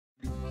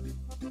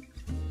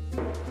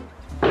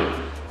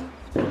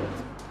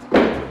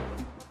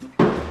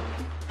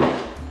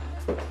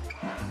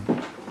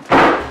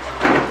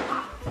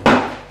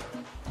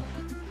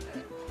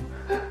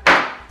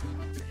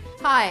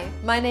Hi,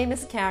 my name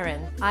is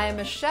Karen. I am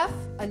a chef,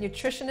 a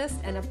nutritionist,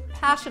 and a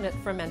passionate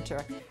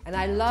fermenter, and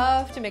I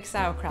love to make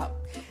sauerkraut.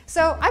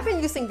 So I've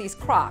been using these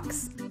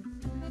crocks.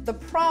 The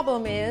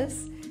problem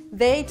is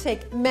they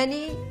take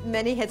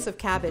many heads of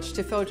cabbage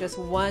to fill just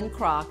one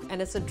crock, and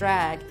it's a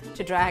drag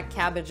to drag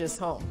cabbages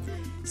home.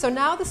 So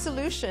now the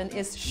solution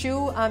is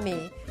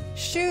ChouAmi.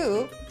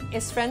 Chou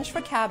is French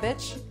for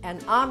cabbage,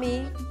 and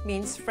ami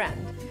means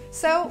friend.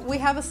 So we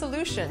have a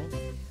solution,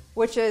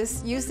 which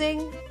is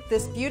using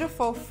this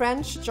beautiful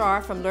French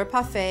jar from Le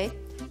Parfait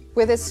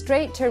with a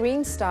straight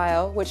terrine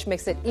style, which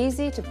makes it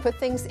easy to put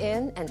things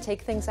in and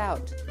take things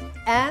out,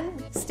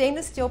 and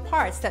stainless steel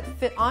parts that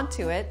fit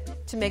onto it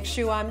to make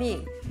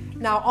ChouAmi.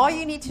 Now all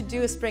you need to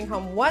do is bring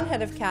home one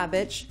head of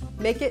cabbage,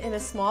 make it in a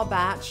small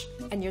batch,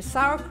 and your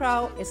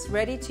sauerkraut is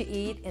ready to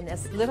eat in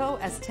as little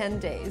as 10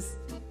 days.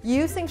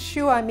 Using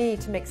ChouAmi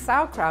to make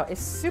sauerkraut is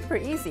super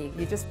easy.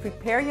 You just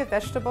prepare your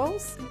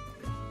vegetables,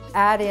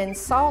 add in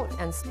salt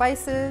and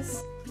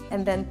spices,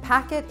 and then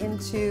pack it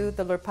into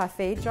the Le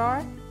Parfait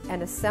jar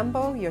and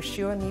assemble your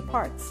ChouAmi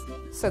parts.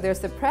 So there's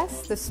the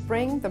press, the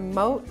spring, the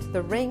moat,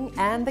 the ring,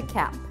 and the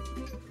cap.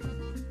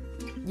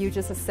 You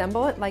just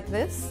assemble it like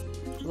this,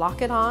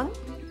 lock it on,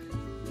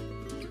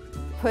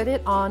 put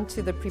it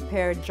onto the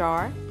prepared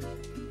jar,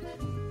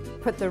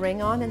 put the ring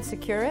on and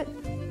secure it,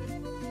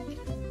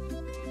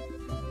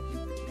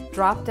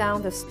 drop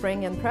down the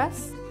spring and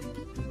press,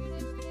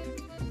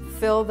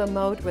 fill the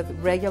moat with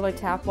regular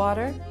tap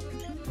water,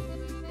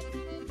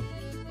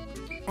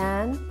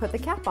 and put the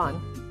cap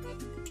on.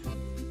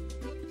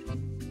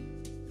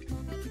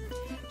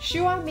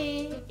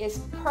 ChouAmi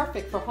is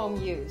perfect for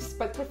home use,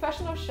 but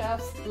professional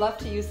chefs love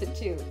to use it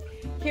too.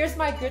 Here's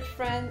my good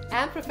friend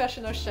and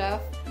professional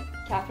chef,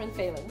 Catherine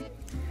Phelan.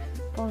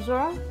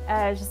 Bonjour,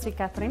 je suis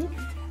Catherine.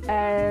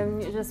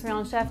 Je suis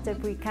en chef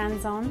depuis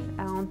 15 ans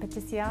en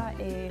pâtisserie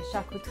et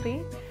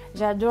charcuterie.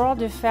 J'adore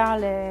de faire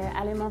les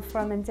aliments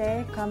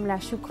fermentés comme la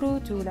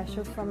choucroute ou la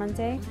chou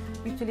fermentée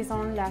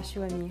utilisant la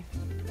ChouAmi.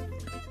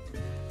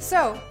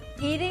 So,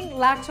 eating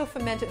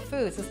lacto-fermented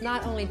foods is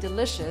not only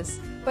delicious,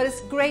 but it's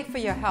great for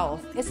your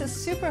health. It's a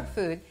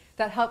superfood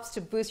that helps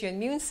to boost your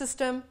immune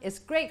system, it's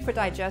great for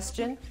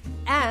digestion,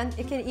 and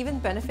it can even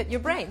benefit your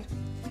brain.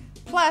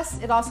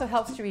 Plus, it also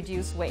helps to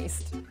reduce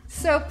waste.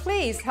 So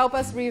please help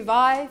us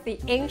revive the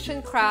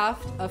ancient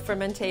craft of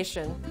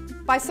fermentation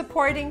by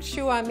supporting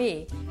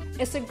ChouAmi.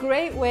 It's a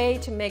great way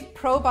to make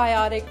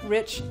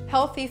probiotic-rich,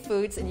 healthy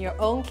foods in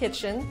your own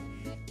kitchen,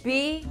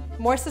 be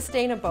more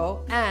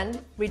sustainable,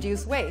 and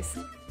reduce waste.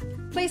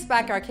 Please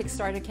back our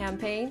Kickstarter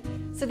campaign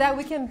so that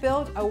we can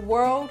build a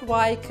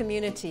worldwide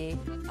community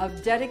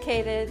of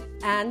dedicated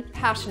and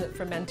passionate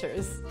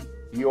fermenters.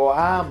 Io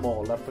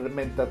amo la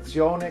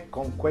fermentazione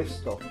con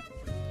questo.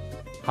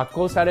 発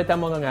酵された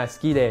ものが好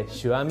きで、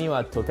ChouAmi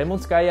はとても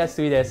使いや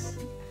すいです。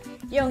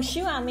用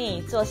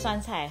ChouAmi 做酸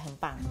菜很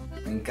棒。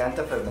Me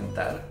encanta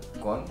fermentar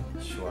con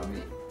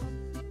ChouAmi.